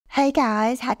Hey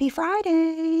guys, happy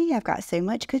Friday. I've got so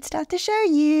much good stuff to show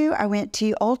you. I went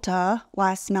to Ulta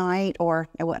last night, or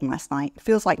it wasn't last night. It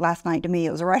feels like last night to me.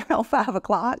 It was right around 5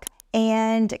 o'clock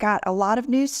and got a lot of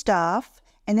new stuff.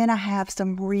 And then I have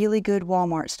some really good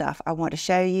Walmart stuff I want to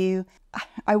show you.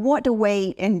 I want to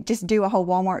wait and just do a whole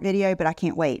Walmart video, but I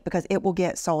can't wait because it will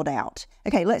get sold out.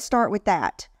 Okay, let's start with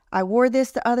that. I wore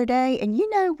this the other day, and you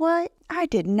know what? I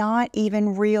did not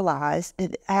even realize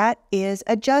that that is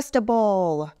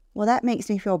adjustable. Well, that makes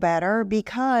me feel better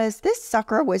because this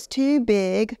sucker was too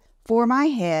big for my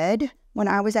head when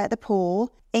I was at the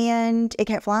pool, and it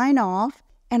kept flying off,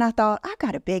 and I thought, I've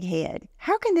got a big head.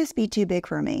 How can this be too big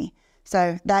for me?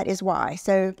 So that is why.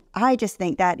 So I just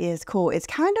think that is cool. It's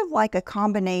kind of like a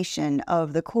combination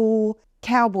of the cool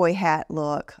cowboy hat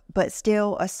look, but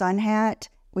still a sun hat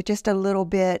with just a little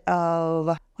bit of,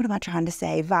 what am I trying to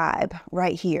say, vibe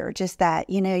right here. Just that,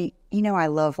 you know, I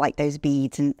love like those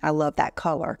beads and I love that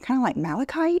color. Kind of like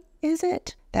malachite, is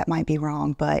it? That might be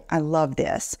wrong, but I love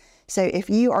this. So if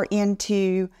you are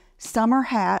into summer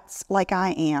hats like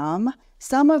I am,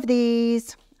 some of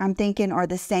these I'm thinking are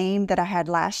the same that I had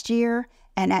last year.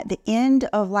 And at the end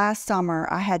of last summer,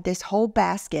 I had this whole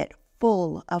basket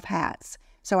full of hats.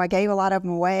 So I gave a lot of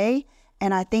them away.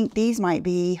 And I think these might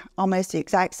be almost the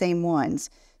exact same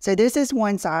ones. So this is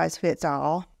one size fits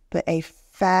all, but a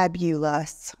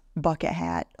fabulous bucket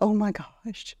hat. Oh my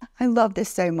gosh, I love this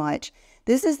so much.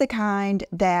 This is the kind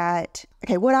that,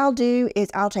 okay, what I'll do is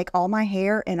I'll take all my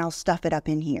hair and I'll stuff it up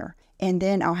in here. And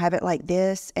then I'll have it like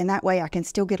this. And that way I can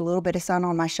still get a little bit of sun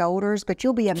on my shoulders, but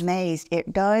you'll be amazed.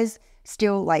 It does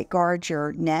still like guard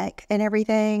your neck and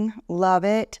everything. Love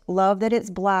it. Love that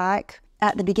it's black.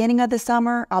 At the beginning of the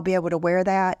summer, I'll be able to wear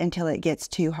that until it gets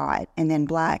too hot, and then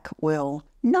black will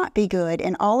not be good.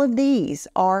 And all of these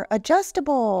are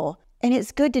adjustable. And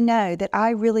it's good to know that I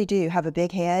really do have a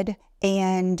big head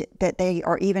and that they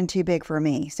are even too big for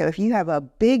me. So if you have a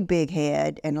big, big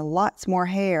head and lots more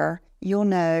hair, you'll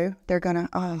know they're gonna,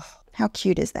 oh, how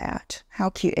cute is that?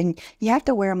 How cute. And you have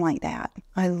to wear them like that.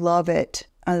 I love it.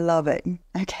 I love it.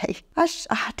 Okay, I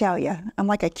tell you, I'm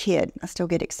like a kid. I still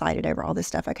get excited over all this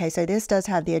stuff. Okay, so this does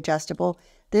have the adjustable.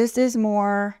 This is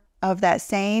more of that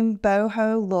same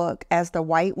boho look as the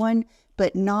white one,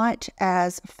 but not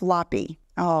as floppy.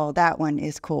 Oh, that one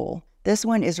is cool. This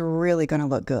one is really going to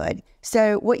look good.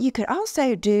 So what you could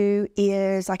also do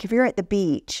is, like if you're at the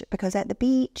beach, because at the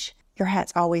beach, your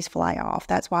hats always fly off.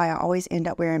 That's why I always end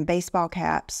up wearing baseball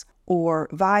caps or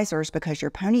visors, because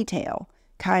your ponytail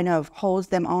kind of holds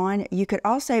them on. You could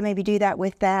also maybe do that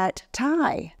with that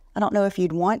tie. I don't know if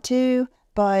you'd want to,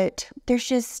 but there's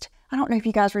just, I don't know if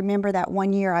you guys remember that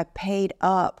one year I paid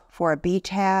up for a beach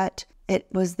hat. It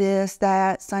was this,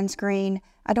 that, sunscreen.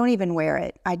 I don't even wear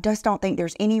it. I just don't think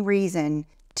there's any reason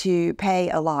to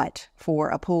pay a lot for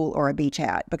a pool or a beach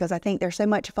hat, because I think they're so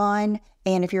much fun.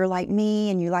 And if you're like me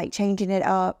and you like changing it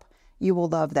up, you will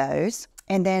love those.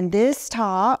 And then this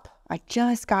top, I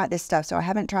just got this stuff, so I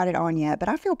haven't tried it on yet, but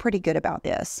I feel pretty good about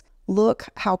this. Look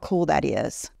how cool that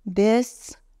is.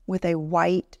 This with a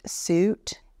white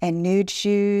suit and nude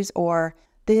shoes, or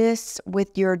this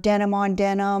with your denim on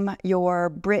denim,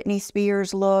 your Britney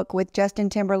Spears look with Justin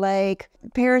Timberlake,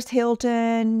 Paris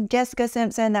Hilton, Jessica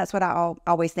Simpson. That's what I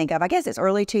always think of. I guess it's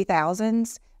early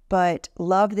 2000s, but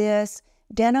love this.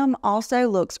 Denim also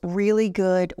looks really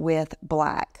good with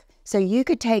black. So you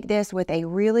could take this with a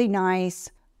really nice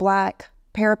black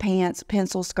pair of pants,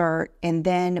 pencil skirt, and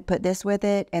then put this with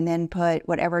it, and then put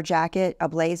whatever jacket, a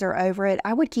blazer over it.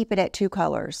 I would keep it at 2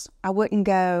 colors. I wouldn't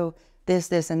go this,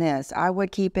 this, and this. I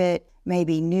would keep it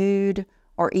maybe nude,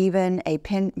 or even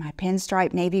my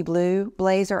pinstripe navy blue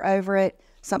blazer over it,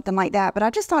 something like that. But I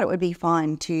just thought it would be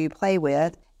fun to play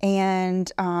with.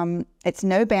 And it's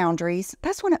no boundaries.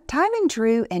 That's one, time and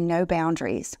true and no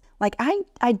boundaries. Like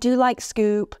I do like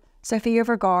Scoop, Sofia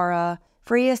Vergara,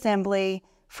 Free Assembly.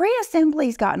 Free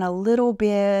Assembly's gotten a little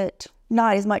bit,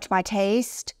 not as much my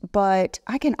taste, but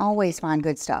I can always find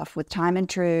good stuff with Time and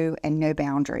True and No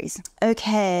Boundaries.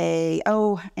 Okay,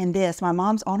 oh, and this, my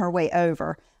mom's on her way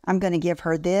over. I'm gonna give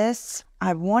her this.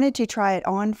 I wanted to try it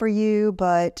on for you,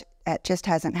 but it just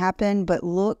hasn't happened. But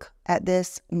look at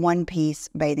this one-piece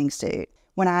bathing suit.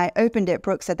 When I opened it,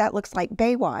 Brooke said, that looks like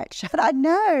Baywatch. And I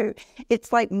know,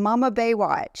 it's like Mama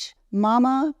Baywatch.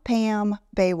 Mama Pam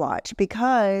Baywatch,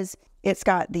 because it's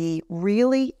got the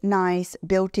really nice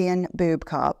built-in boob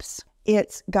cups.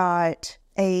 It's got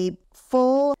a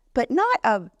full, but not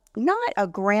a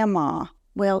grandma.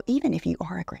 Well, even if you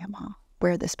are a grandma,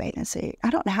 wear this bathing suit.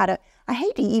 I don't know how to, I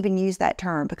hate to even use that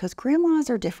term because grandmas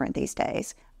are different these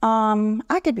days.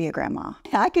 I could be a grandma.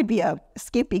 I could be a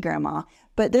skimpy grandma,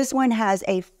 But this one has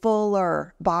a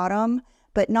fuller bottom,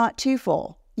 but not too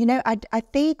full. You know, I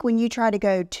think when you try to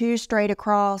go too straight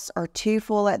across or too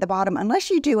full at the bottom, unless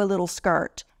you do a little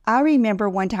skirt. I remember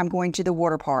one time going to the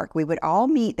water park. We would all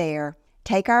meet there,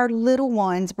 take our little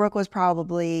ones. Brooke was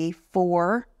probably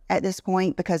 4 at this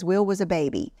point because Will was a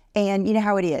baby. And you know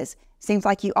how it is. Seems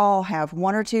like you all have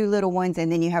 1 or 2 little ones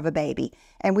and then you have a baby.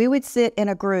 And we would sit in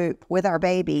a group with our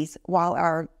babies while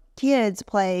our kids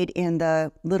played in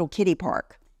the little kiddie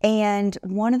park. And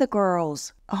one of the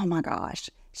girls, oh my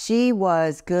gosh, she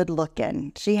was good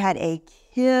looking. She had a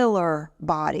killer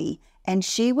body, and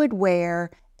she would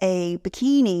wear a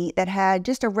bikini that had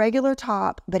just a regular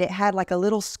top, but it had like a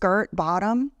little skirt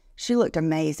bottom. She looked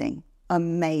amazing,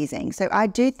 amazing. So I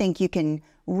do think you can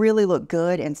really look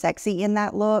good and sexy in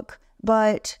that look,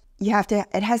 but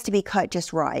it has to be cut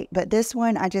just right. But this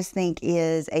one I just think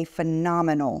is a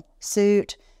phenomenal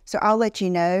suit. So I'll let you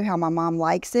know how my mom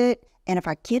likes it. And if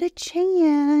I get a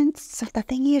chance, the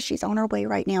thing is, she's on her way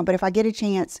right now, but if I get a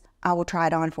chance, I will try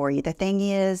it on for you. The thing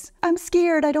is, I'm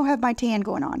scared I don't have my tan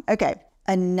going on. Okay,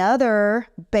 another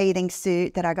bathing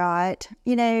suit that I got,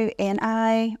 you know, and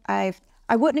I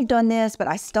wouldn't have done this, but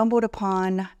I stumbled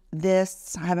upon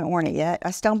this. I haven't worn it yet.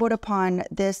 I stumbled upon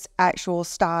this actual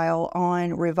style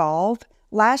on Revolve.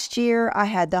 Last year, I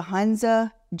had the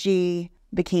Hunza G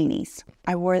bikinis.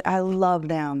 I love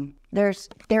them. There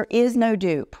is no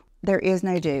dupe. There is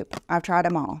no dupe. I've tried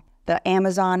them all. The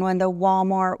Amazon one, the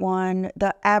Walmart one,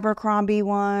 the Abercrombie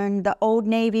one, the Old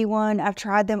Navy one. I've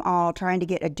tried them all trying to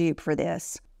get a dupe for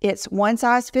this. It's one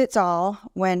size fits all.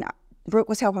 When Brooke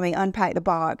was helping me unpack the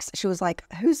box, she was like,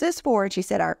 who's this for? And she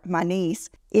said, my niece.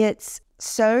 It's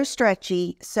so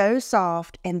stretchy, so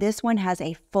soft, and this one has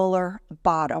a fuller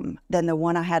bottom than the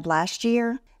one I had last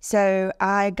year. So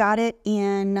I got it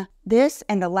in this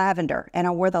and the lavender, and I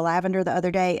wore the lavender the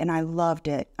other day, and I loved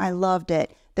it. I loved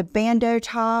it. The bandeau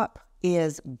top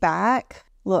is back.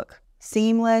 Look,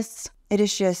 seamless. It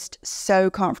is just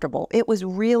so comfortable. It was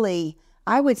really,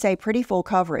 I would say, pretty full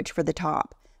coverage for the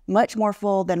top. Much more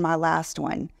full than my last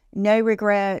one. No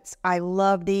regrets. I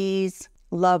love these.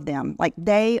 Love them. Like,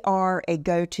 they are a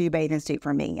go-to bathing suit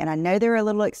for me. And I know they're a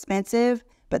little expensive,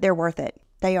 but they're worth it.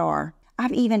 They are.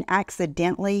 I've even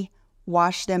accidentally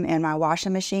washed them in my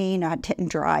washing machine. I didn't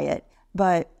dry it,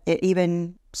 but it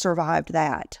even survived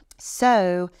that.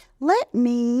 So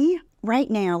right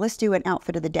now, let's do an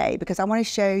outfit of the day because I want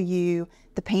to show you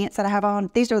the pants that I have on.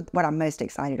 These are what I'm most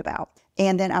excited about.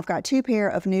 And then I've got 2 pair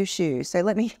of new shoes. So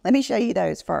let me show you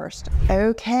those first.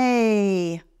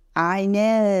 Okay,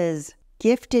 INEZ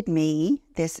gifted me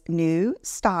this new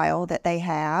style that they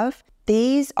have.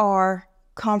 These are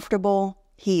comfortable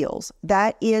heels.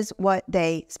 That is what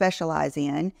they specialize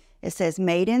in. It says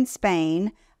made in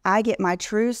Spain. I get my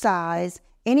true size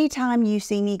anytime you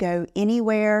see me go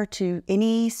anywhere to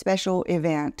any special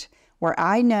event where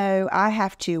I know I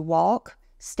have to walk,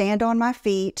 stand on my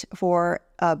feet for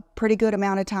a pretty good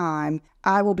amount of time.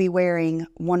 I will be wearing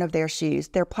one of their shoes.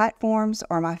 Their platforms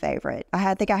are my favorite.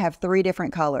 I think I have 3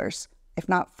 different colors, if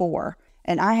not 4,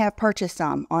 and I have purchased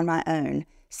some on my own.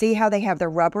 See how they have the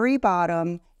rubbery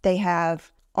bottom, they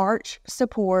have arch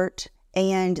support,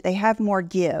 and they have more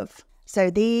give.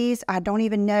 So these, I don't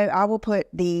even know. I will put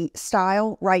the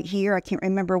style right here. I can't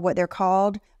remember what they're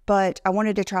called, but I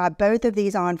wanted to try both of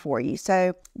these on for you.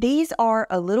 So these are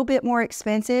a little bit more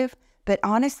expensive, but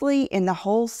honestly, in the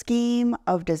whole scheme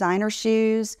of designer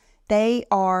shoes, they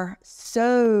are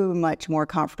so much more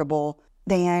comfortable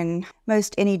than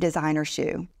most any designer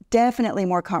shoe. Definitely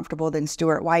more comfortable than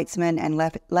Stuart Weitzman and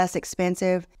less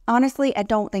expensive. Honestly, I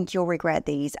don't think you'll regret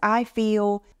these. I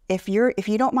feel if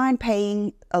you don't mind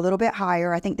paying a little bit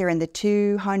higher, I think they're in the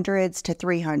 200s to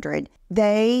 300.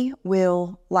 They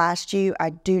will last you.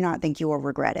 I do not think you will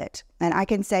regret it. And I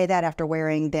can say that after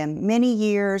wearing them many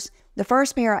years. The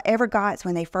first pair I ever got is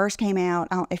when they first came out.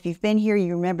 If you've been here,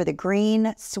 you remember the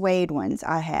green suede ones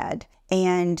I had,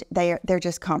 and they're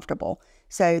just comfortable.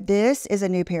 So this is a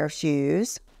new pair of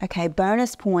shoes. Okay,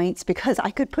 bonus points because I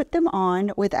could put them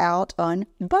on without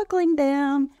unbuckling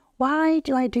them. Why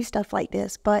do I do stuff like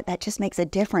this? But that just makes a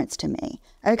difference to me.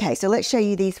 Okay, so let's show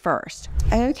you these first.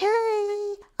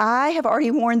 Okay, I have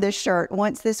already worn this shirt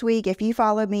once this week. If you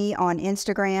follow me on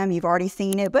Instagram, you've already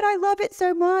seen it, but I love it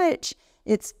so much.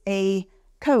 It's a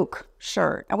Coke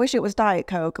shirt. I wish it was Diet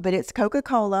Coke, but it's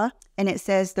Coca-Cola, and it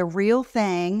says the real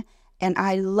thing. And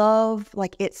I love,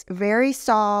 like, it's very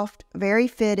soft, very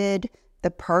fitted,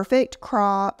 the perfect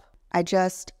crop. I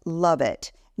just love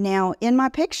it. Now, in my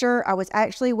picture, I was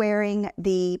actually wearing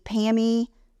the Pammy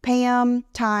Pam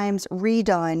times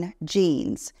redone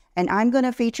jeans. And I'm going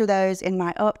to feature those in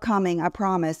my upcoming, I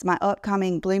promise, my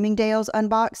upcoming Bloomingdale's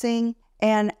unboxing.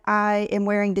 And I am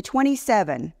wearing the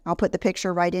 27. I'll put the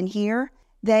picture right in here.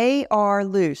 They are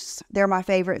loose. They're my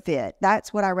favorite fit.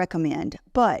 That's what I recommend.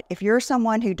 But if you're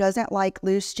someone who doesn't like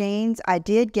loose jeans, I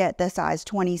did get the size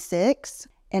 26,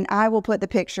 and I will put the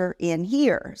picture in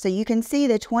here. So you can see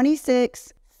the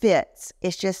 26 fits.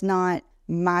 It's just not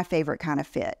my favorite kind of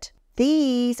fit.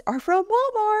 These are from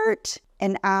Walmart,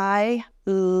 and I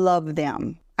love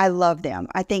them. I love them.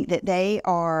 I think that they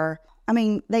are, I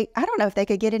don't know if they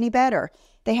could get any better.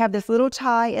 They have this little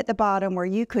tie at the bottom where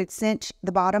you could cinch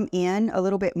the bottom in a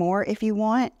little bit more if you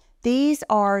want. These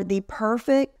are the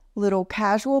perfect little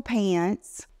casual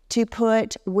pants to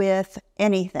put with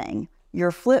anything.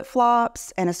 Your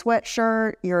flip-flops and a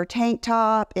sweatshirt, your tank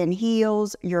top and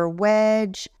heels, your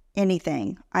wedge,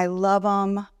 anything. I love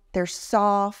them. They're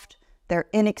soft. They're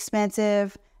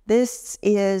inexpensive. This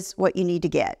is what you need to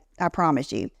get. I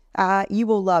promise you. You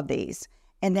will love these.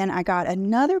 And then I got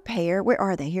another pair. Where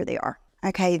are they? Here they are.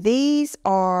 Okay, these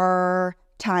are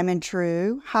Time and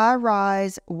True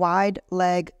high-rise wide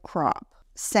leg crop.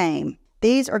 Same.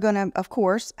 These are going to, of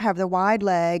course, have the wide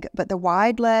leg, but the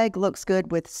wide leg looks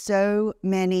good with so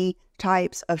many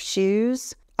types of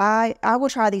shoes. I will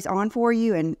try these on for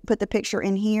you and put the picture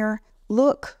in here.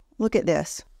 Look at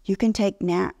this. You can take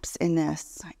naps in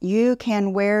this. You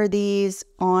can wear these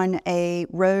on a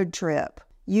road trip.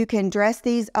 You can dress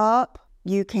these up.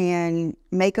 You can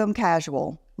make them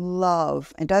casual.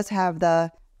 Love. It does have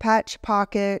the patch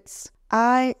pockets.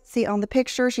 I see on the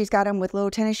picture she's got them with little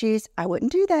tennis shoes. I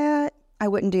wouldn't do that. I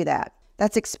wouldn't do that.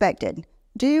 That's expected.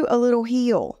 Do a little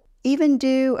heel. Even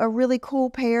do a really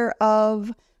cool pair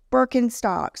of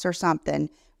Birkenstocks or something.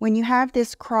 When you have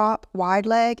this crop wide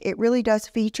leg, it really does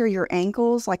feature your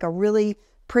ankles like a really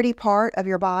pretty part of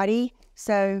your body.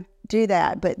 So do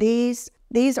that. But these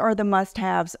are the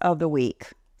must-haves of the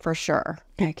week for sure.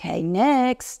 Okay,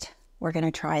 next we're going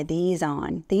to try these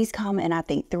on. These come in, I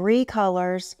think, 3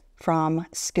 colors from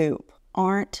Scoop.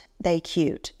 Aren't they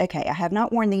cute? Okay, I have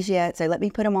not worn these yet, so let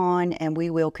me put them on and we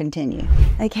will continue.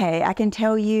 Okay, I can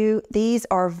tell you these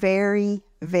are very,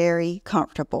 very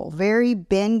comfortable, very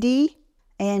bendy.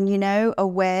 And you know, a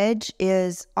wedge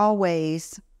is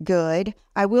always good.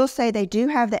 I will say they do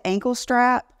have the ankle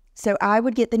strap, so I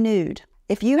would get the nude.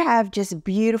 If you have just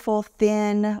beautiful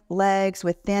thin legs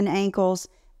with thin ankles,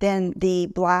 then the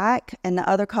black and the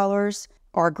other colors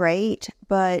are great.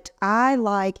 But I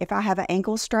like, if I have an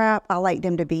ankle strap, I like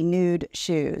them to be nude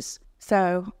shoes.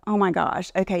 So, oh my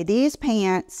gosh. Okay, these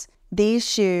pants, these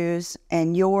shoes,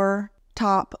 and your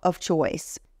top of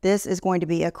choice. This is going to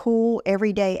be a cool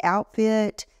everyday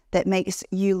outfit that makes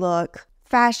you look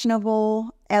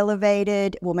fashionable,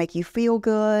 elevated, will make you feel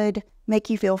good, make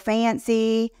you feel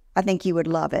fancy. I think you would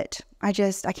love it. I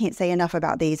can't say enough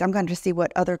about these. I'm going to see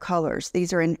what other colors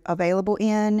these are available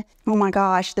in. Oh my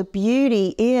gosh, the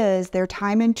beauty is they're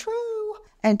Time and True.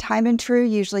 And Time and True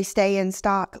usually stay in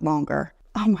stock longer.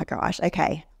 Oh my gosh,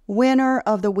 okay. Winner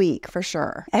of the week for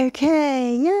sure.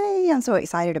 Okay, yay, I'm so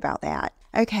excited about that.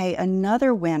 Okay,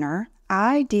 another winner.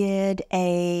 I did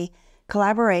a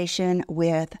collaboration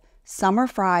with Summer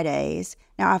Fridays.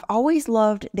 Now, I've always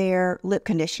loved their lip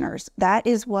conditioners. That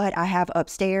is what I have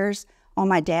upstairs on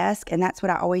my desk, and that's what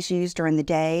I always use during the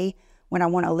day when I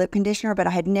want a lip conditioner, but I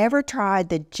had never tried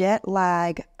the Jet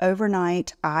Lag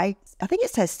Overnight I think it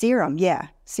says serum. Yeah,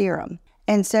 serum.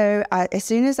 And so as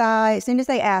soon as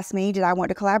they asked me, did I want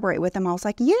to collaborate with them, I was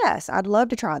like, yes, I'd love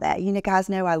to try that. You guys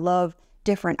know I love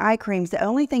different eye creams. The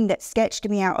only thing that sketched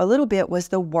me out a little bit was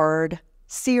the word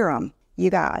serum. You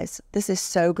guys, this is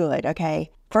so good, okay?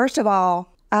 First of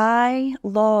all, I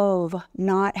love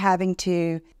not having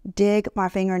to dig my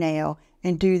fingernail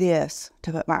and do this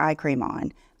to put my eye cream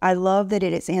on. I love that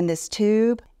it is in this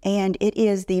tube, and it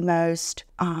is the most,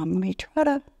 let me try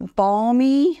to,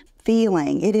 balmy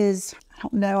feeling. It is, I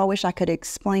don't know, I wish I could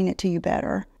explain it to you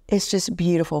better. It's just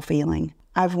beautiful feeling.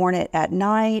 I've worn it at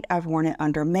night. I've worn it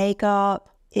under makeup.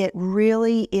 It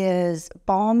really is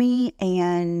balmy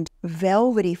and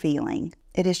velvety feeling.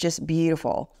 It is just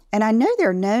beautiful. And I know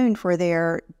they're known for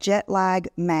their jet lag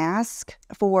mask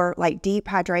for like deep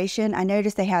hydration. I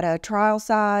noticed they had a trial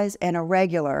size and a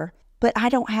regular, but I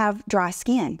don't have dry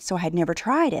skin, so I had never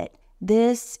tried it.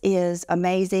 This is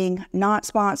amazing. Not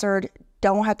sponsored.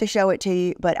 Don't have to show it to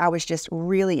you, but I was just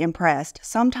really impressed.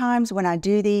 Sometimes when I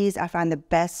do these, I find the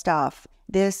best stuff.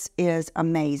 This is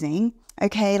amazing.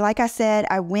 Okay, like I said,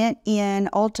 I went in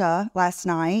Ulta last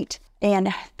night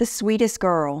And the sweetest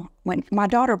girl, when my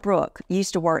daughter Brooke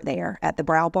used to work there at the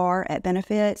Brow Bar at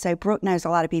Benefit, so Brooke knows a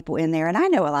lot of people in there, and I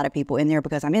know a lot of people in there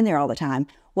because I'm in there all the time.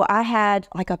 Well, I had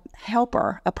like a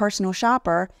helper, a personal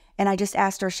shopper, and I just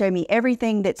asked her to show me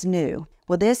everything that's new.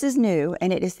 Well, this is new,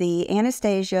 and it is the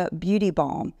Anastasia Beauty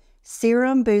Balm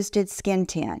Serum Boosted Skin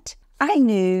Tint. I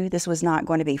knew this was not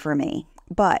going to be for me,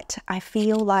 but I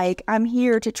feel like I'm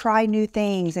here to try new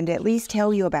things and to at least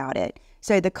tell you about it.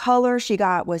 So the color she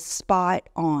got was spot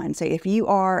on. So if you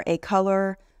are a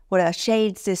color, a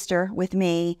shade sister with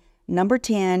me, number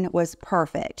 10 was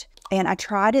perfect. And I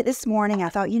tried it this morning. I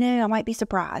thought, I might be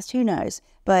surprised. Who knows?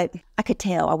 But I could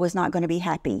tell I was not going to be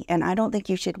happy. And I don't think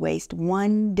you should waste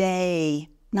one day,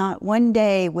 not one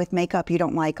day with makeup you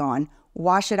don't like on.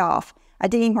 Wash it off. I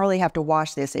didn't even really have to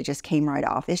wash this. It just came right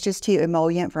off. It's just too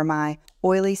emollient for my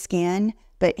oily skin.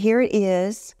 But here it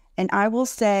is. And I will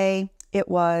say it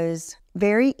was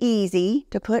very easy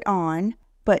to put on.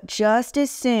 But just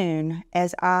as soon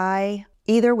as I,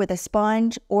 either with a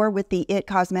sponge or with the IT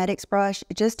Cosmetics brush,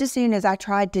 just as soon as I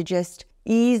tried to just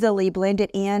easily blend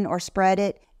it in or spread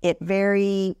it, it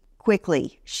very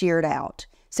quickly sheared out.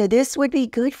 So this would be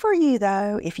good for you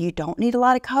though, if you don't need a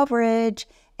lot of coverage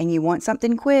and you want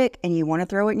something quick and you want to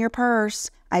throw it in your purse.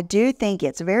 I do think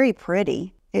it's very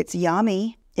pretty. It's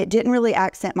yummy. It didn't really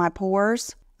accent my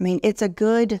pores. I mean, it's a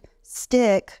good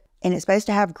stick and it's supposed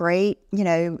to have great,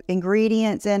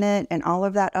 ingredients in it and all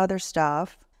of that other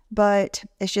stuff, but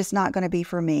it's just not going to be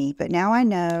for me. But now I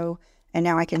know, and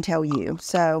now I can tell you.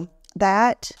 So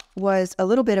that was a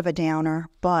little bit of a downer,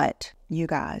 but you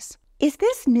guys, is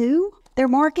this new? They're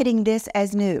marketing this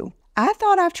as new. I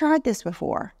thought I've tried this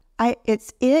before.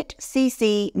 It's IT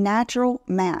CC Natural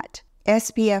Matte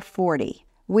SPF 40.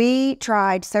 We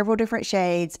tried several different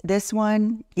shades. This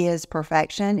one is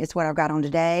perfection. It's what I've got on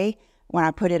today. When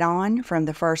I put it on, from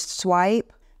the first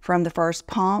swipe, from the first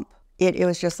pump, it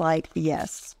was just like,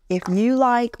 yes. If you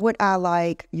like what I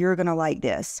like, you're going to like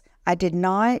this. I did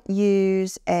not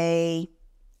use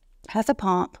has a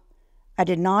pump. I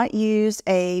did not use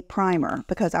a primer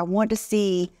because I want to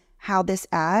see how this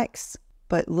acts.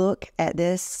 But look at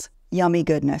this yummy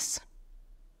goodness.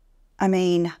 I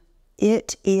mean,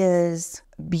 it is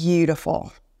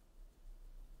beautiful.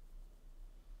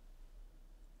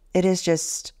 It is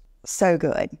just so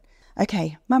good.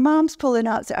 Okay, my mom's pulling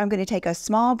up, so I'm going to take a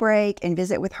small break and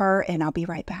visit with her, and I'll be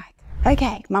right back.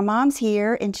 Okay, my mom's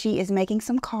here, and she is making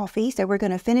some coffee, so we're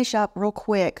going to finish up real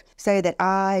quick so that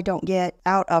I don't get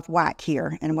out of whack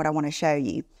here and what I want to show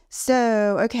you.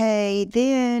 So, okay,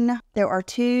 then there are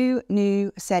 2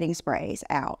 new setting sprays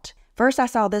out. First, I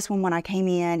saw this one when I came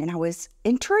in, and I was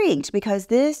intrigued because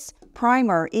this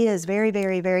primer is very,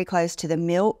 very, very close to the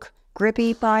Milk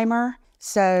Grippy Primer.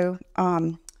 So,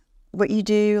 what you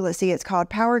do, let's see, it's called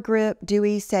Power Grip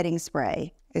Dewy Setting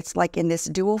Spray. It's like in this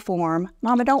dual form.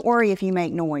 Mama, don't worry if you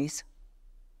make noise.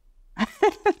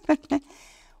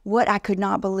 What I could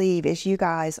not believe is, you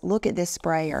guys, look at this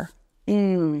sprayer.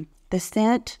 The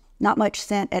scent, not much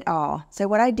scent at all. So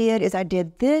what I did is I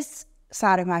did this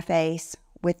side of my face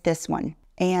with this one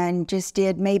and just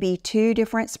did maybe 2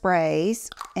 different sprays.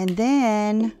 And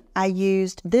then I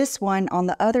used this one on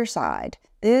the other side.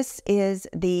 This is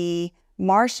the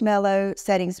Marshmallow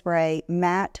Setting Spray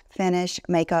Matte Finish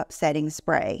Makeup Setting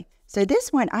Spray. So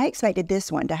this one, I expected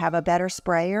this one to have a better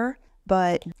sprayer,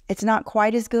 but it's not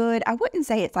quite as good. I wouldn't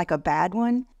say it's like a bad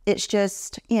one. It's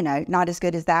just, not as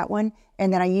good as that one.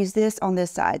 And then I use this on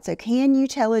this side. So can you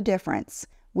tell a difference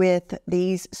with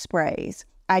these sprays?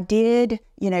 I did,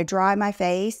 dry my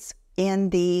face in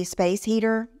the space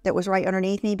heater that was right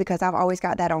underneath me because I've always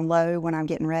got that on low when I'm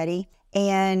getting ready.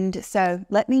 And so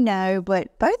let me know,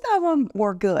 but both of them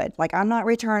were good. Like, I'm not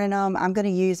returning them. I'm going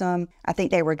to use them. I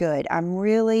think they were good. I'm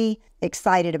really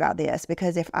excited about this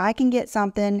because if I can get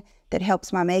something that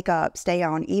helps my makeup stay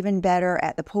on even better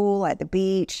at the pool, at the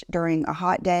beach, during a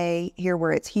hot day here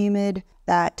where it's humid,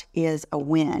 that is a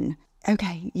win.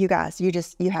 Okay, you guys,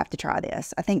 you have to try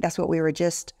this. I think that's what we were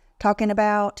just talking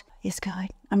about. It's good.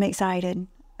 I'm excited.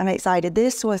 I'm excited.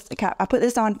 I put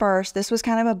this on first. This was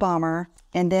kind of a bummer.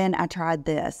 And then I tried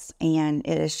this and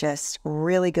it is just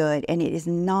really good. And it is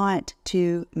not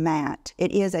too matte.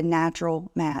 It is a natural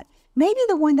matte. Maybe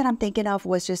the one that I'm thinking of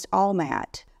was just all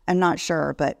matte. I'm not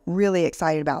sure, but really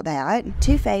excited about that.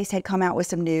 Too Faced had come out with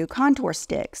some new contour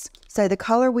sticks. So the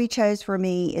color we chose for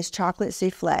me is Chocolate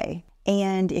Souffle.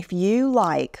 And if you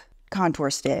like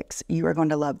contour sticks, you are going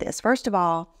to love this. First of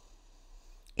all,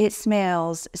 it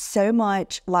smells so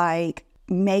much like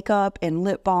makeup and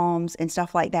lip balms and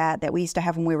stuff like that we used to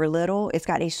have when we were little. It's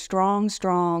got a strong.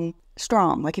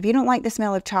 Like, if you don't like the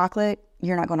smell of chocolate,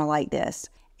 you're not going to like this.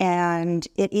 And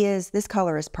this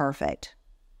color is perfect.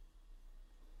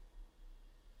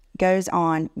 Goes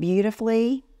on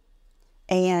beautifully,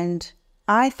 and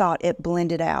I thought it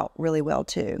blended out really well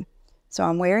too. So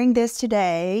I'm wearing this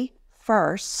today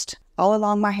first, all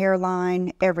along my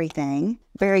hairline, everything.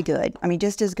 Very good. I mean,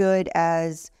 just as good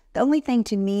as, the only thing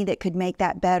to me that could make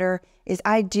that better is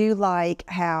I do like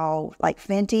how like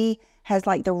Fenty has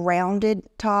like the rounded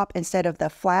top instead of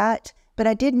the flat. But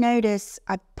I did notice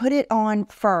I put it on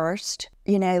first,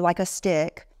 you know, like a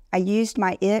stick. I used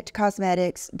my IT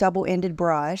Cosmetics double-ended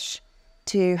brush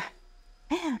to,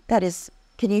 that is,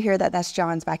 can you hear that? That's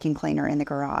John's vacuum cleaner in the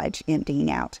garage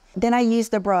emptying out. Then I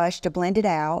used the brush to blend it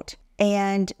out.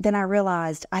 And then I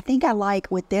realized, I think I like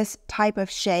with this type of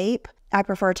shape, I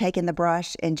prefer taking the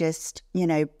brush and just, you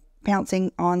know,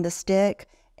 pouncing on the stick.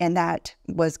 And that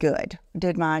was good.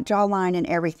 Did my jawline and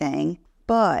everything.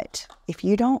 But if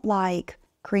you don't like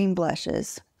cream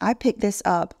blushes, I picked this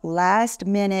up last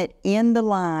minute in the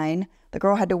line. The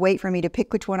girl had to wait for me to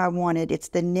pick which one I wanted. It's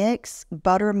the NYX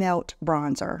Buttermelt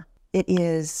Bronzer. It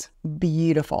is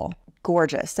beautiful,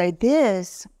 gorgeous. So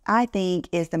this, I think,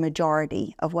 is the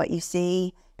majority of what you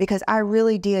see because I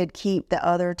really did keep the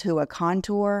other to a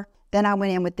contour. Then I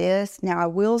went in with this. Now I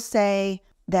will say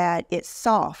that it's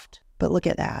soft, but look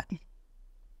at that.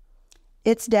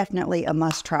 It's definitely a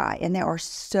must try, and there are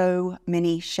so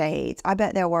many shades. I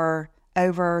bet there were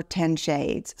over 10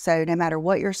 shades. So no matter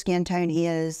what your skin tone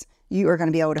is, you are going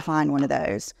to be able to find one of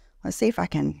those. Let's see if I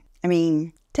can, I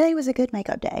mean, today was a good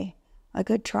makeup day, a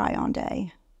good try on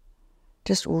day.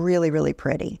 Just really, really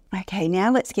pretty. Okay,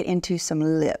 now let's get into some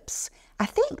lips. I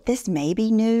think this may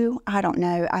be new. I don't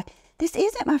know. This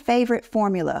isn't my favorite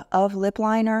formula of lip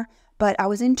liner, but I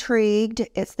was intrigued.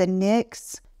 It's the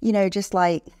NYX, you know, just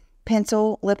like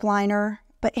pencil lip liner,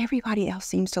 but everybody else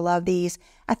seems to love these.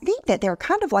 I think that they're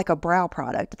kind of like a brow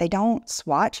product. They don't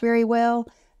swatch very well,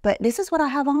 but this is what I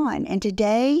have on. And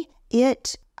today,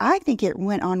 I think it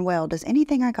went on well. Does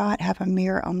anything I got have a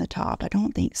mirror on the top? I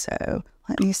don't think so.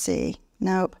 Let me see.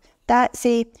 Nope.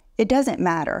 It doesn't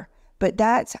matter, but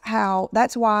that's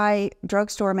why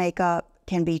drugstore makeup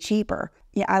can be cheaper.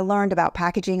 Yeah, I learned about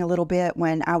packaging a little bit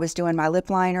when I was doing my lip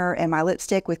liner and my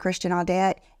lipstick with Christian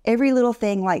Audette. Every little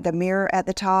thing like the mirror at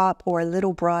the top or a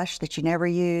little brush that you never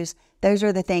use, those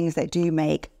are the things that do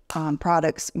make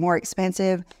products more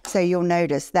expensive. So you'll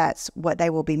notice that's what they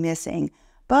will be missing.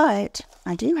 But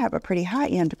I do have a pretty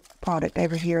high-end product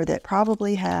over here that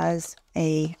probably has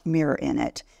a mirror in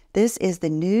it. This is the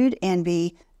Nude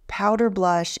Envie Powder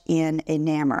Blush in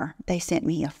Enamel. They sent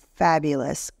me a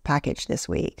fabulous package this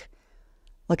week.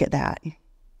 Look at that.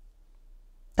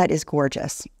 That is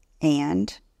gorgeous.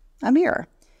 And a mirror.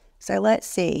 So let's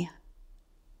see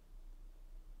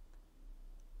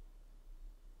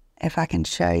if I can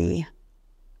show you.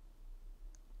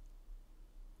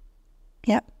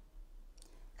 Yep.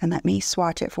 And let me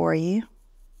swatch it for you.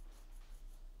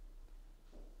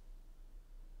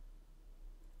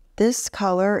 This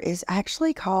color is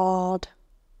actually called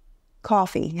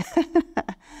Coffee.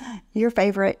 Your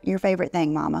favorite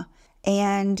thing, Mama.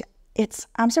 And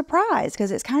I'm surprised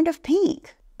because it's kind of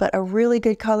pink, but a really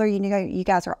good color. You know, you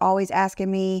guys are always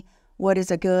asking me what is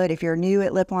a good, if you're new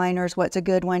at lip liners, what's a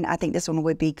good one? I think this one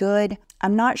would be good.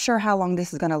 I'm not sure how long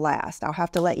this is going to last. I'll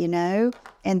have to let you know.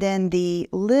 And then the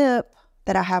lip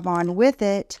that I have on with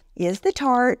it is the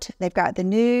Tarte. They've got the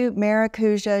new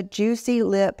Maracuja Juicy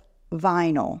Lip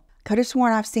Vinyl. Could have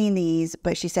sworn I've seen these,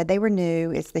 but she said they were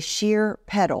new. It's the sheer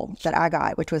petal that I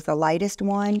got, which was the lightest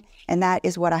one. And that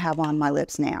is what I have on my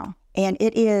lips now. And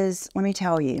it is, let me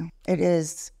tell you, it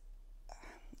is,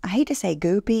 I hate to say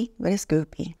goopy, but it's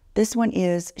goopy. This one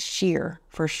is sheer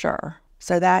for sure.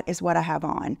 So that is what I have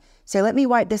on. So let me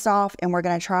wipe this off and we're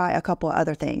going to try a couple of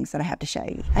other things that I have to show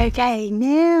you. Okay,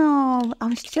 now I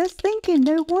was just thinking,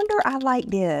 no wonder I like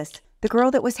this. The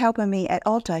girl that was helping me at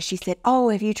Ulta, she said, oh,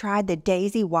 have you tried the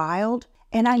Daisy Wild?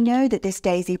 And I know that this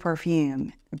Daisy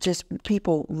perfume, just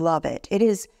people love it. It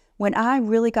is, when I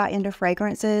really got into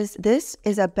fragrances, this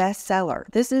is a bestseller.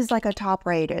 This is like a top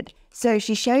rated. So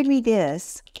she showed me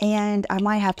this, and I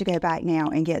might have to go back now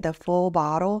and get the full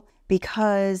bottle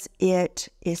because it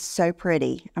is so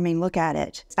pretty. I mean, look at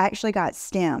it. It's actually got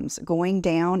stems going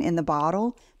down in the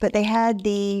bottle, but they had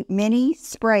the mini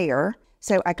sprayer.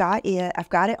 So I got it, I've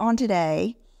got it on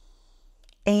today,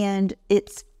 and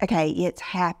it's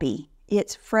happy.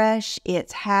 It's fresh,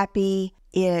 it's happy,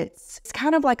 it's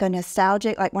kind of like a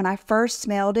nostalgic, like when I first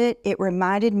smelled it, it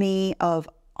reminded me of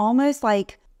almost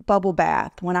like bubble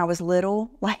bath when I was little.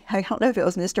 Like, I don't know if it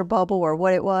was Mr. Bubble or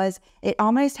what it was. It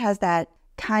almost has that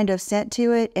kind of scent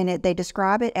to it, and they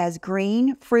describe it as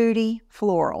green, fruity,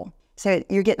 floral. So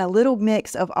you're getting a little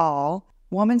mix of all.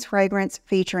 Woman's fragrance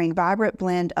featuring vibrant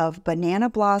blend of banana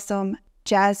blossom,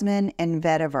 jasmine, and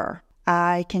vetiver.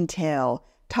 I can tell.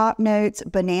 Top notes,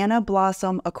 banana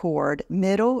blossom accord.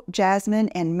 Middle, jasmine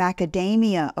and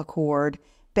macadamia accord.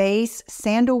 Base,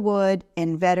 sandalwood,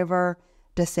 and vetiver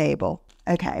de sable.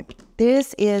 Okay,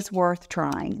 this is worth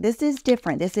trying. This is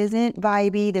different. This isn't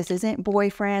vibey. This isn't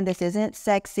boyfriend. This isn't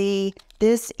sexy.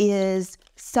 This is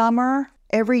summer,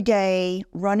 every day,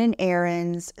 running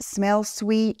errands, smells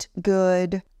sweet,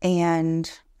 good, and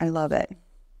I love it.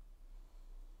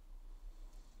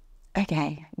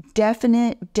 Okay,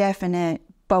 definite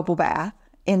bubble bath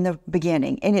in the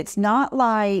beginning. And it's not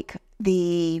like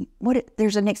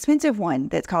there's an expensive one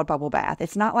that's called bubble bath.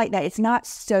 It's not like that. It's not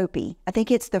soapy. I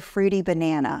think it's the fruity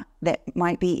banana that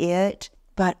might be it.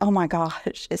 But oh my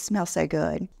gosh, it smells so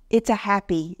good. It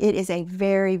is a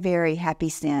very, very happy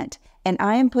scent. And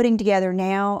I am putting together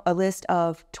now a list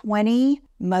of 20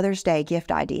 Mother's Day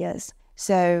gift ideas.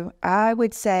 So I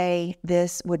would say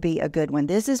this would be a good one.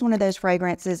 This is one of those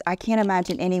fragrances I can't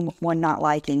imagine anyone not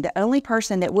liking. The only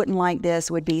person that wouldn't like this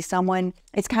would be someone,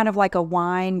 it's kind of like a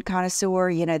wine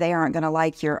connoisseur. You know, they aren't going to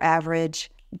like your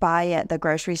average buy at the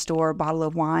grocery store bottle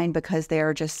of wine because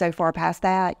they're just so far past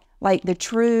that. Like the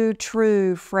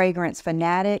true fragrance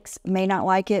fanatics may not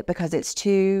like it because it's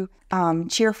too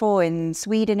cheerful and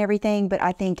sweet and everything. But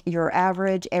I think your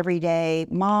average, everyday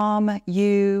mom,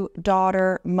 you,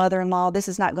 daughter, mother-in-law, this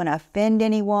is not going to offend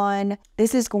anyone.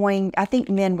 I think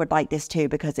men would like this too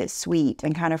because it's sweet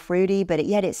and kind of fruity, but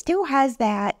yet it still has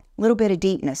that little bit of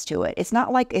deepness to it. It's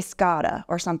not like Escada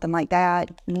or something like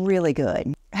that. Really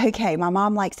good. Okay, my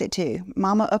mom likes it too.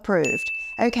 Mama approved.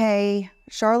 Okay,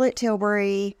 Charlotte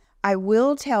Tilbury. I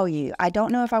will tell you, I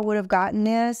don't know if I would have gotten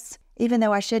this, even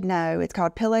though I should know. It's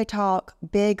called Pillow Talk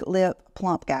Big Lip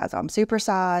Plumpgasm, Super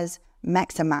Size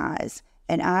Maximize.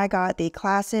 And I got the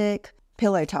classic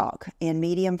Pillow Talk in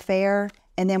medium fair.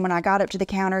 And then when I got up to the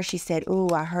counter, she said, "Ooh,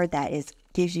 I heard that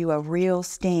gives you a real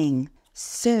sting."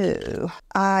 So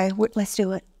let's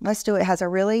do it. Let's do it. It has a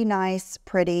really nice,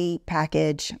 pretty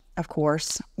package, of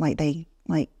course,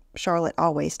 like Charlotte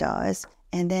always does.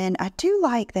 And then I do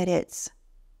like that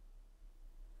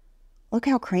look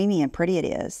how creamy and pretty it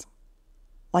is.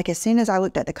 Like as soon as I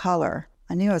looked at the color,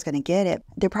 I knew I was going to get it.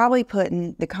 They're probably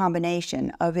putting the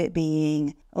combination of it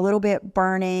being a little bit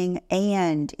burning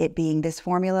and it being this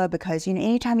formula because, you know,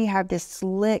 anytime you have this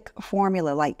slick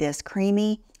formula like this,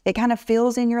 creamy, it kind of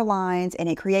fills in your lines and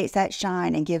it creates that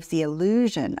shine and gives the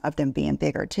illusion of them being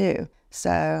bigger too.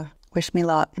 So wish me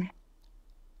luck.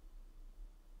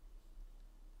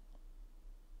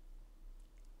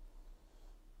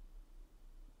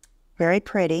 Very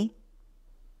pretty.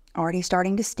 Already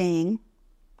starting to sting.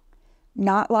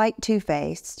 Not like Too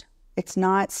Faced. It's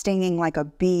not stinging like a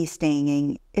bee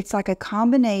stinging. It's like a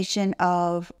combination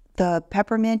of the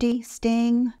pepperminty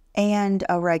sting and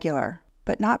a regular,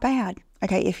 but not bad.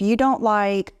 Okay, if you don't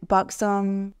like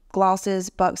buxom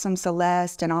glosses, buxom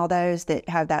Celeste, and all those that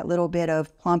have that little bit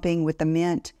of plumping with the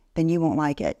mint, then you won't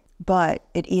like it. But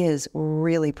it is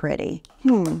really pretty.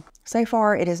 So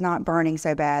far, it is not burning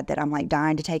so bad that I'm like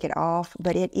dying to take it off,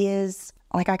 but it is,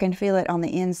 like I can feel it on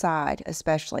the inside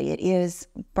especially. It is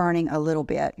burning a little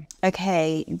bit.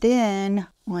 Okay, then,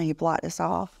 well, you blot this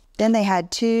off. Then they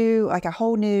had a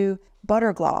whole new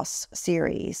butter gloss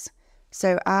series.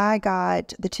 So I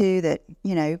got the two that,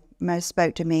 you know, most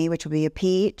spoke to me, which would be a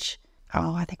peach.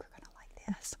 Oh, I think we're going to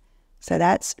like this. So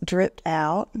that's dripped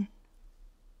out.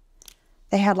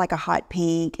 They had like a hot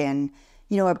pink and,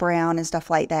 you know, a brown and stuff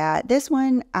like that. This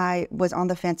one I was on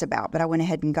the fence about, but I went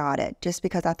ahead and got it just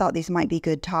because I thought these might be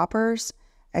good toppers.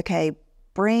 Okay,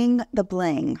 Bring the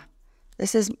Bling.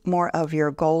 This is more of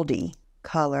your goldy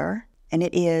color, and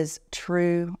it is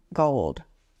true gold.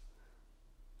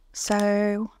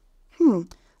 So,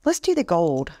 let's do the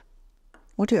gold.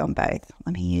 We'll do them both.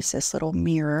 Let me use this little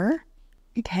mirror.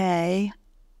 Okay.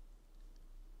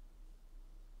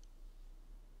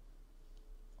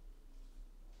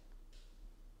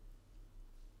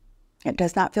 It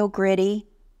does not feel gritty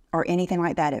or anything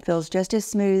like that. It feels just as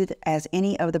smooth as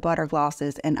any of the butter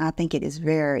glosses, and I think it is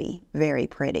very, very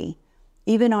pretty.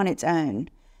 Even on its own,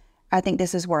 I think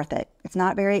this is worth it. It's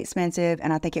not very expensive,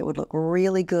 and I think it would look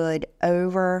really good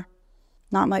over,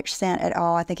 not much scent at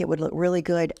all. I think it would look really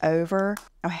good over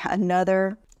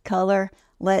another color.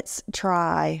 Let's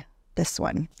try this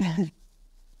one.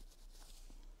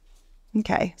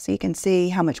 Okay, so you can see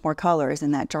how much more color is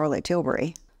in that Charlotte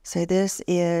Tilbury. So this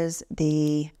is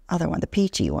the other one, the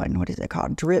peachy one. What is it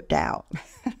called? Dripped Out.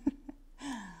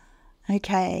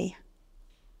 Okay.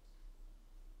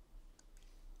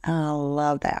 I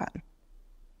love that.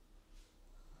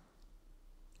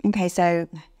 Okay, so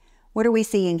what are we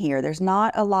seeing here? There's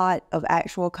not a lot of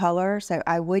actual color, so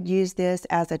I would use this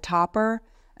as a topper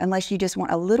unless you just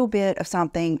want a little bit of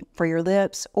something for your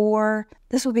lips, or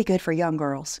this would be good for young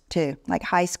girls too, like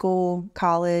high school,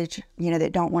 college, you know,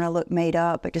 that don't want to look made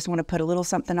up but just want to put a little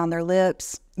something on their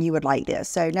lips. You would like this.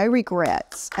 So no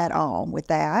regrets at all with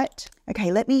that.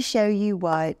 Okay, let me show you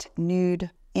what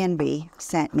Nude Envie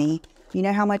sent me. You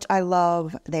know how much I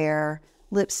love their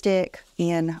lipstick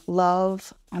in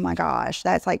Love. Oh my gosh,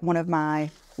 that's like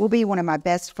will be one of my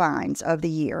best finds of the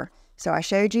year. So I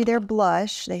showed you their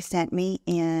blush. They sent me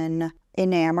in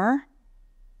Enamor.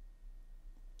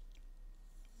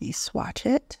 Let me swatch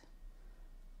it.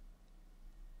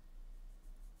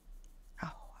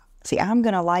 Oh, see, I'm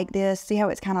gonna like this. See how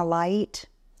it's kind of light?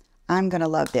 I'm gonna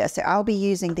love this. So I'll be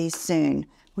using these soon,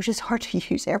 which is hard to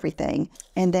use everything.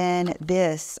 And then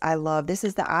this, I love. This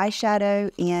is the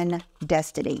eyeshadow in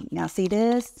Destiny. Now see,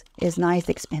 this is nice,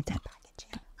 expensive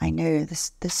packaging. I know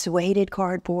the suede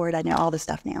cardboard. I know all this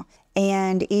stuff now.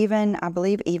 And even, I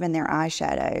believe even their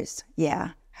eyeshadows,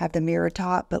 yeah, have the mirror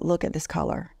top, but look at this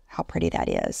color, how pretty that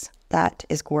is. That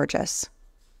is gorgeous.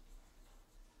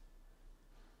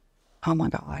 Oh my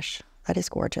gosh, that is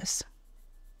gorgeous.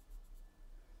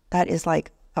 That is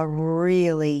like a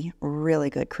really, really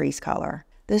good crease color.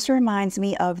 This reminds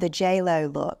me of the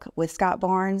J.Lo look with Scott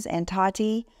Barnes and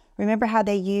Tati. Remember how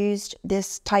they used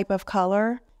this type of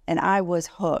color? And I was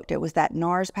hooked. It was that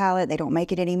NARS palette. They don't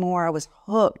make it anymore. I was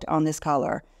hooked on this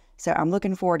color. So I'm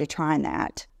looking forward to trying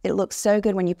that. It looks so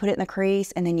good when you put it in the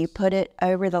crease and then you put it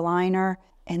over the liner.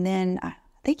 And then I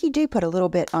think you do put a little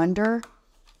bit under.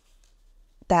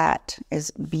 That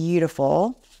is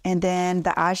beautiful. And then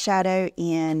the eyeshadow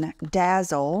in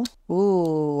Dazzle.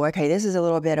 Ooh, okay, this is a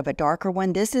little bit of a darker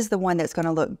one. This is the one that's going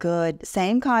to look good.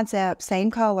 Same concept,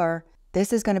 same color.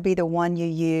 This is going to be the one you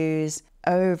use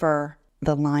over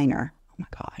the liner. Oh my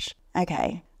gosh.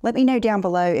 Okay, let me know down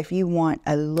below if you want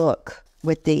a look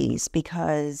with these,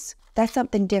 because that's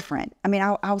something different. I mean,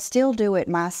 I'll still do it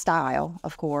my style,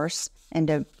 of course, and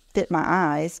to fit my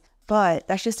eyes, but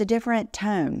that's just a different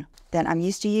tone that I'm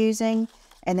used to using.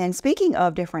 And then speaking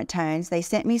of different tones, they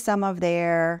sent me some of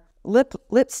their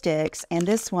lipsticks, and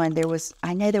this one,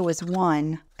 I know there was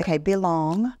one, okay,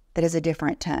 Belong, that is a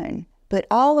different tone. But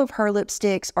all of her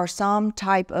lipsticks are some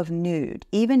type of nude,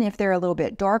 even if they're a little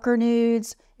bit darker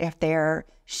nudes, if they're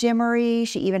shimmery.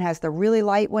 She even has the really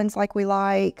light ones like we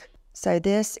like. So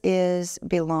this is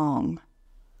Belong.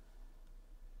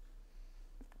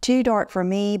 Too dark for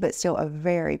me, but still a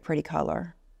very pretty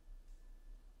color.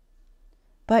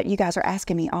 But you guys are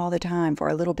asking me all the time for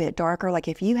a little bit darker. Like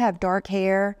if you have dark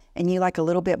hair and you like a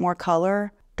little bit more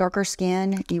color, darker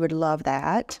skin, you would love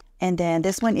that. And then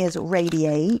this one is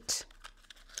Radiate.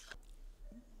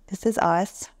 This is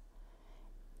Us.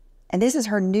 And this is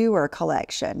her newer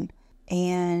collection.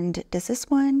 And does this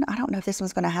one, I don't know if this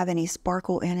one's going to have any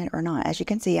sparkle in it or not. As you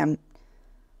can see,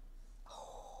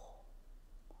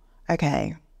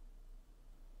 okay.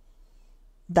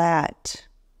 That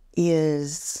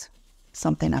is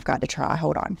something I've got to try.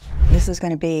 Hold on. This is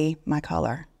going to be my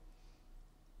color.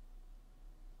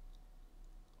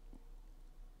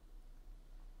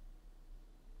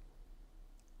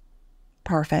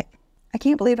 Perfect. I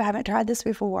can't believe I haven't tried this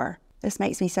before. This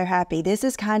makes me so happy. This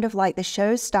is kind of like the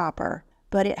showstopper,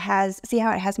 but it has, see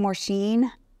how it has more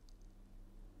sheen?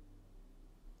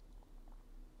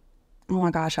 Oh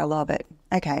my gosh, I love it.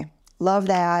 Okay, love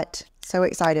that. So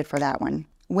excited for that one.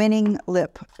 Winning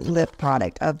lip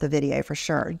product of the video for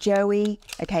sure. Joey.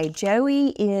 Okay,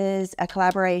 Joey is a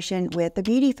collaboration with the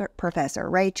beauty professor,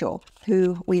 Rachel,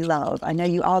 who we love. I know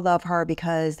you all love her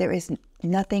because there is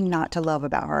nothing not to love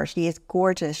about her. She is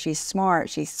gorgeous. She's smart.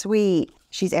 She's sweet.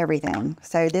 She's everything.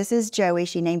 So this is Joey.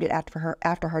 She named it after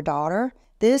her daughter.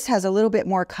 This has a little bit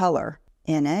more color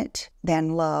in it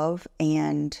than Love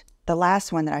and the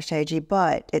last one that I showed you,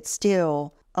 but it's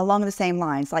still along the same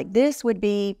lines. Like this would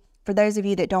be, for those of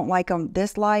you that don't like them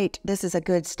this light, this is a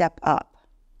good step up.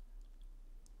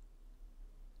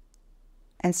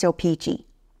 And still peachy.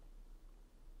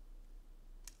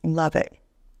 Love it.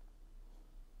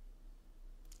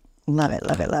 Love it,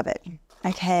 love it, love it.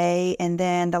 Okay, and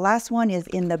then the last one is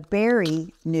in the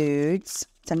Berry Nudes.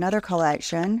 It's another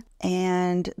collection,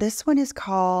 and this one is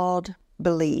called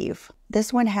Believe.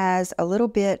 This one has a little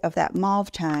bit of that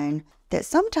mauve tone that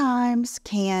sometimes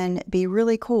can be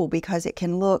really cool because it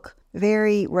can look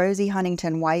very Rosie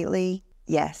Huntington Whiteley.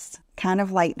 Yes, kind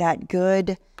of like that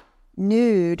good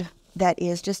nude that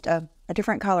is just a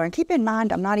different color. And keep in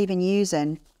mind, I'm not even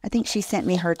using, I think she sent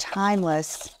me her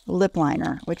Timeless lip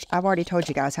liner, which I've already told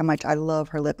you guys how much I love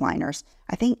her lip liners.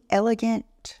 I think Elegant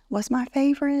was my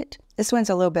favorite. This one's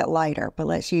a little bit lighter, but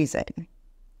let's use it.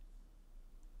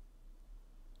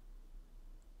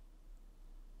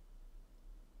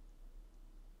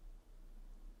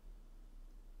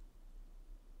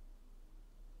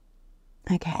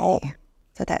 Okay,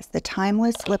 so that's the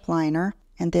Timeless Lip Liner,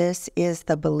 and this is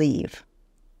the Believe.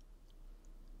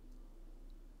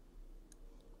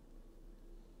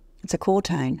 It's a cool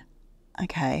tone.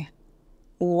 Okay.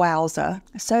 Wowza.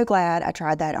 So glad I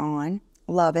tried that on.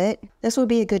 Love it. This would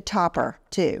be a good topper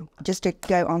too, just to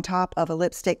go on top of a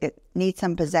lipstick that needs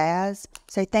some pizzazz.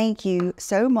 So thank you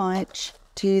so much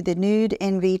to the Nude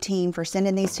Envie team for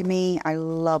sending these to me. I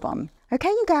love them. Okay,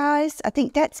 you guys, I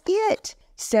think that's it.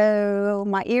 So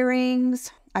my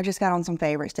earrings, I just got on some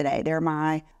favorites today. They're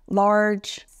my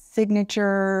large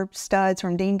signature studs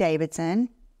from Dean Davidson,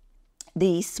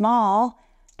 the small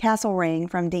castle ring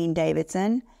from Dean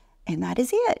Davidson, and that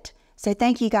is it. So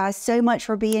thank you guys so much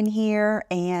for being here,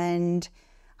 and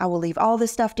I will leave all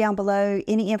this stuff down below,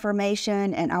 any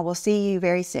information, and I will see you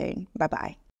very soon.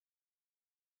 Bye-bye.